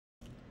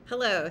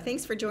Hello,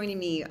 thanks for joining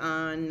me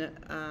on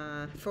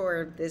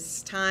for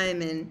this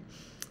time in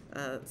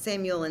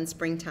Samuel in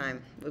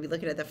springtime. We'll be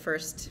looking at the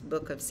first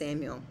book of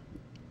Samuel,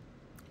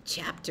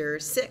 chapter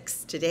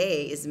 6.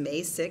 Today is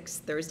May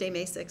 6th, Thursday,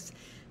 May 6th,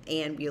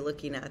 and we're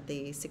looking at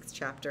the 6th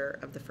chapter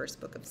of the first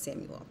book of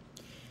Samuel.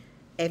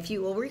 If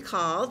you will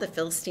recall, the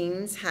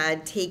Philistines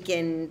had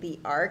taken the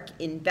ark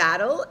in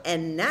battle,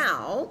 and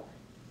now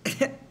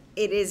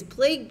it has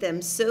plagued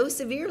them so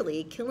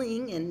severely,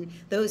 killing, and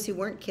those who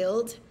weren't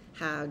killed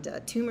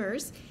had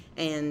tumors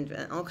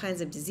and all kinds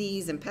of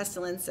disease and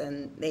pestilence,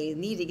 and they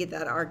need to get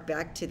that ark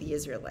back to the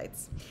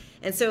Israelites.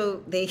 And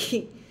so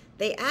they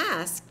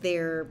ask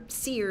their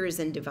seers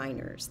and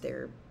diviners,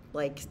 they're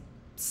like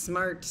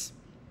smart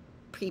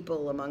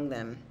people among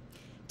them,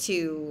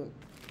 to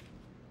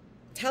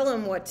tell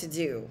them what to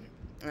do.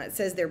 It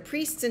says they're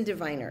priests and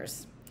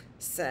diviners.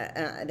 So,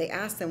 they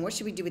ask them, what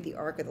should we do with the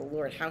ark of the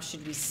Lord? How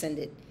should we send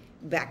it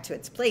back to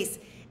its place?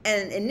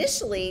 And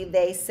initially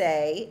they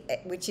say,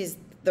 which is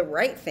the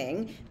right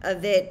thing,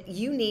 that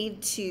you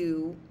need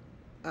to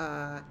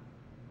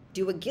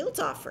do a guilt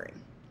offering.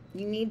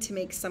 You need to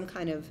make some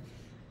kind of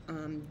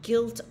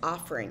guilt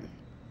offering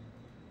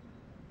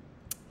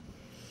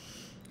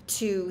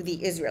to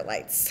the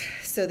Israelites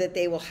so that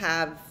they will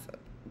have,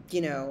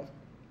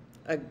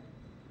 a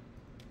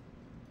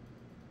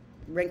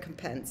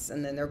recompense,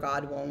 and then their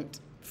God won't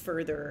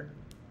further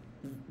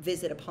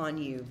visit upon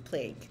you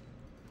plague.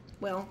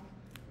 Well,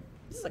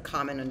 this is a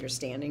common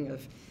understanding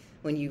of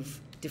when you've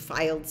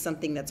defiled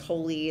something that's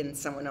holy in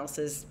someone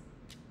else's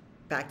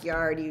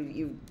backyard,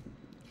 you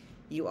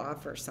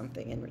offer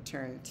something in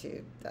return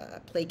to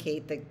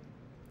placate the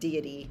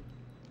deity.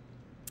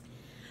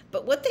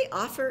 But what they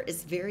offer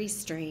is very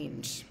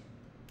strange.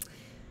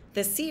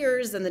 The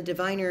seers and the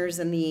diviners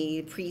and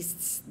the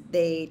priests,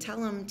 they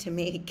tell them to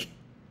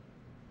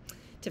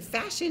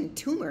fashion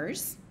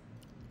tumors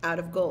out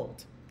of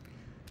gold.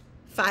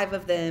 5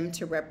 of them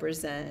to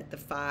represent the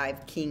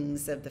 5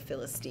 kings of the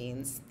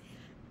Philistines,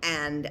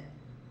 and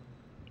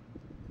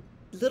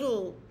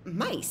little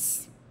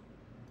mice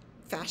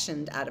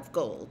fashioned out of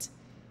gold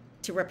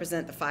to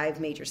represent the 5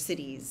 major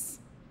cities.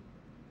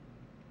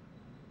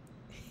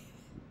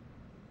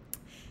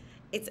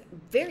 It's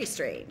very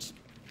strange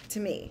to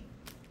me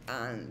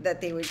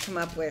that they would come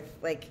up with,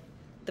 like,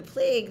 the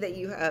plague that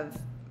you have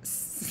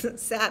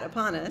sat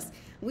upon us.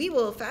 We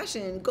will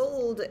fashion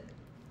gold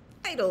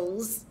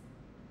idols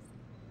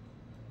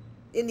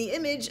in the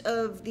image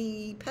of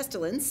the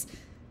pestilence,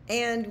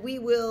 and we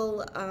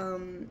will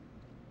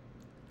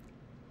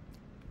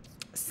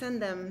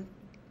send them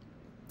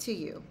to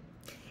you.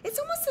 It's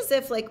almost as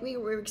if, like, we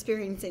were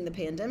experiencing the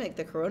pandemic,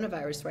 the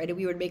coronavirus, right? And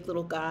we would make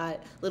little gold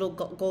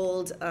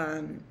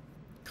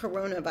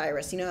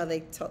coronavirus. You know how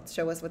they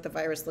show us what the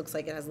virus looks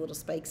like? It has little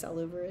spikes all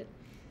over it,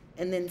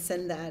 and then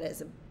send that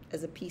as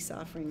a peace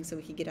offering so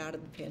we could get out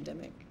of the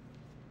pandemic.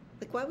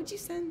 Like, why would you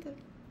send the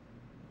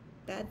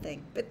bad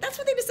thing? But that's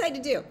what they decide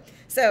to do.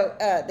 So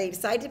they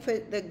decide to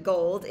put the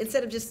gold,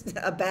 instead of just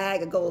a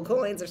bag of gold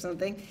coins or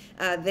something,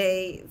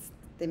 they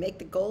make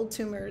the gold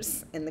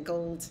tumors and the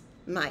gold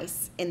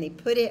mice, and they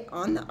put it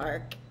on the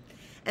ark.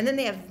 And then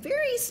they have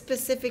very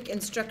specific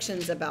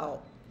instructions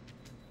about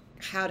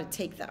how to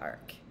take the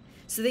ark.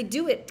 So they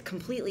do it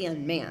completely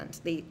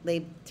unmanned.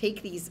 They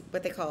take these,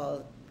 what they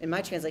call, in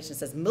my translation it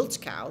says milch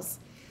cows,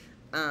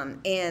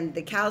 and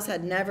the cows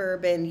had never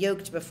been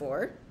yoked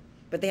before,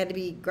 but they had to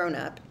be grown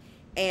up.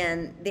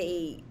 And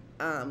they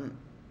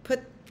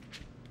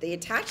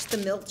attach the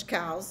milch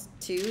cows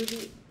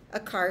to a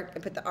cart,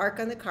 and put the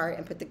ark on the cart,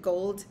 and put the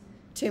gold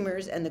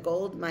tumors and the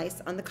gold mice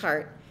on the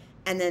cart,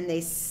 and then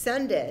they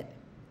send it.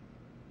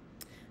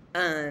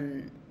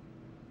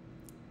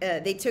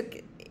 They took,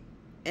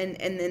 and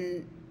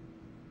then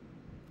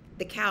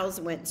the cows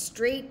went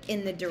straight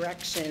in the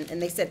direction,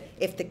 and they said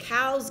if the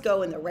cows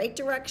go in the right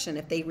direction,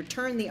 if they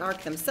return the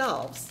ark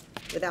themselves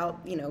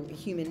without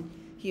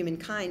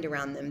humankind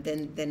around them,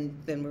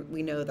 then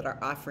we know that our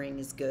offering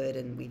is good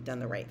and we've done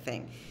the right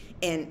thing.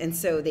 And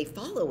so they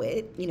follow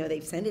it, they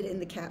send it in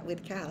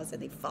with cows,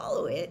 and they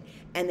follow it,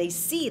 and they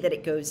see that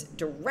it goes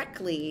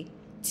directly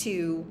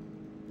to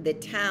the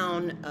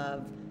town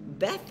of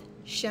Beth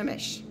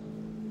Shemesh.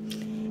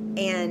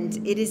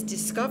 And it is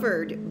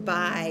discovered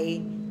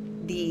by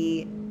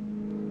I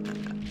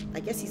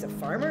guess he's a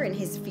farmer in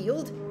his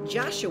field,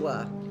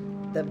 Joshua,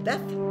 the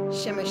Beth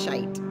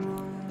Shemeshite.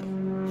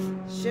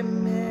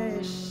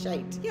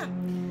 Yeah.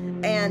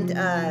 And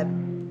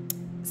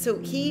so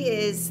he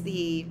is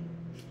the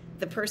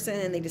person,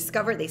 and they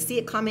see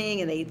it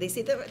coming, and they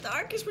say the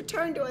ark is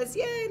returned to us,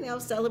 yay, and they all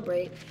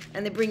celebrate,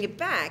 and they bring it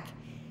back.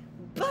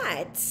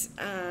 But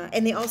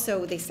and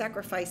they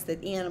sacrifice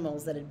the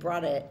animals that had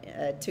brought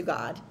it to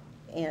God,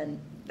 and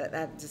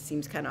that just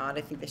seems kind of odd.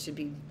 I think they should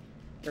be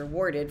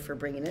rewarded for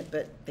bringing it,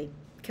 but they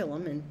kill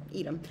them and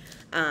eat them,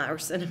 or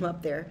send them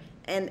up there.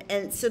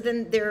 And so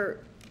then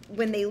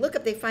when they look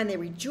up, they find, they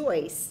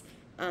rejoice.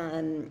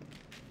 And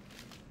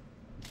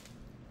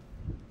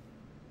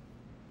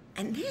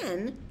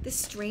then this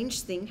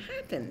strange thing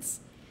happens.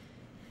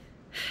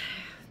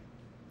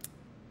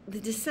 the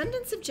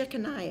descendants of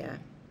Jeconiah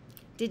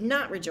did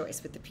not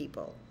rejoice with the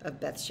people of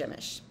Beth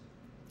Shemesh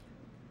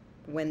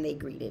when they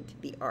greeted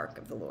the ark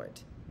of the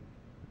Lord.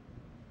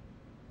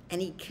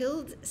 And he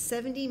killed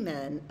 70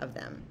 men of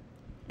them,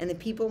 and the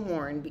people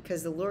mourned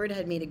because the Lord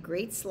had made a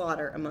great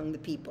slaughter among the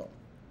people.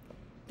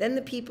 Then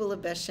the people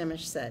of Beth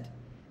Shemesh said,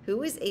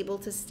 "Who is able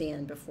to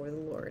stand before the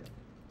Lord,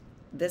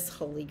 this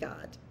holy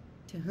God?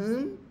 To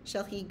whom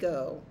shall he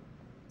go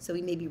so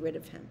we may be rid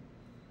of him?"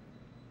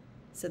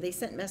 So they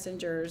sent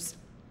messengers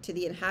to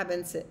the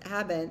inhabitants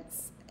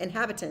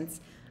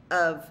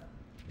of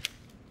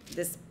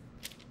this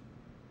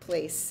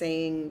place,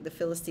 saying, "The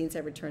Philistines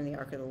have returned the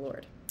ark of the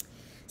Lord."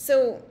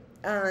 So,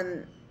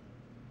 okay.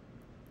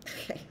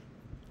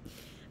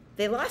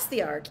 They lost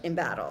the ark in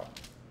battle,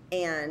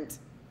 and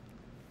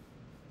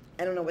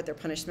I don't know what their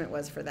punishment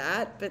was for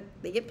that, but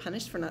they get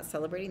punished for not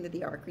celebrating that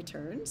the ark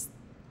returns.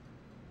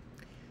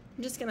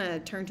 I'm just going to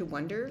turn to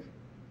wonder,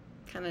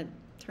 kind of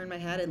turn my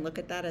head and look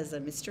at that as a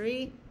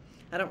mystery.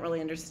 I don't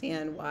really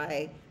understand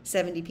why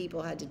 70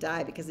 people had to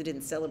die because they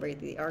didn't celebrate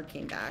that the ark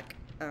came back.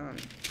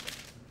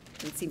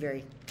 It seemed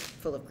very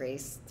full of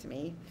grace to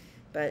me.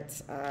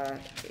 But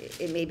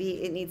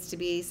maybe it needs to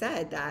be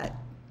said that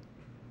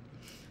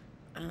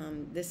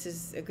this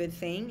is a good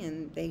thing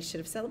and they should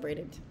have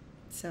celebrated.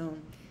 So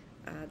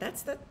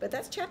but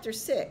that's chapter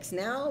 6.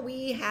 Now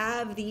we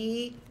have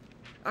the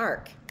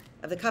Ark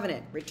of the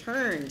Covenant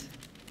returned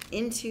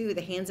into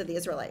the hands of the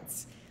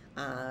Israelites.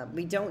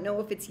 We don't know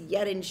if it's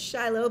yet in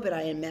Shiloh, but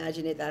I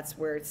imagine that's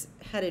where it's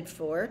headed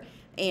for.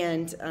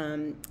 And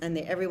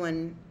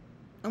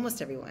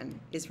almost everyone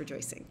is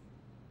rejoicing.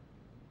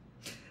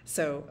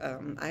 So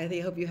I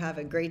hope you have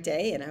a great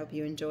day, and I hope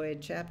you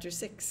enjoyed chapter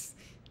 6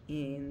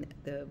 in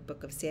the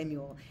book of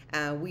Samuel.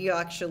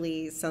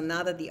 So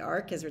now that the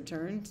ark has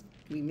returned,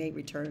 we may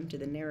return to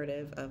the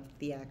narrative of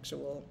the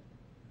actual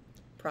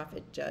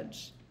prophet,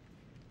 judge,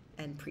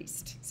 and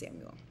priest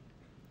Samuel.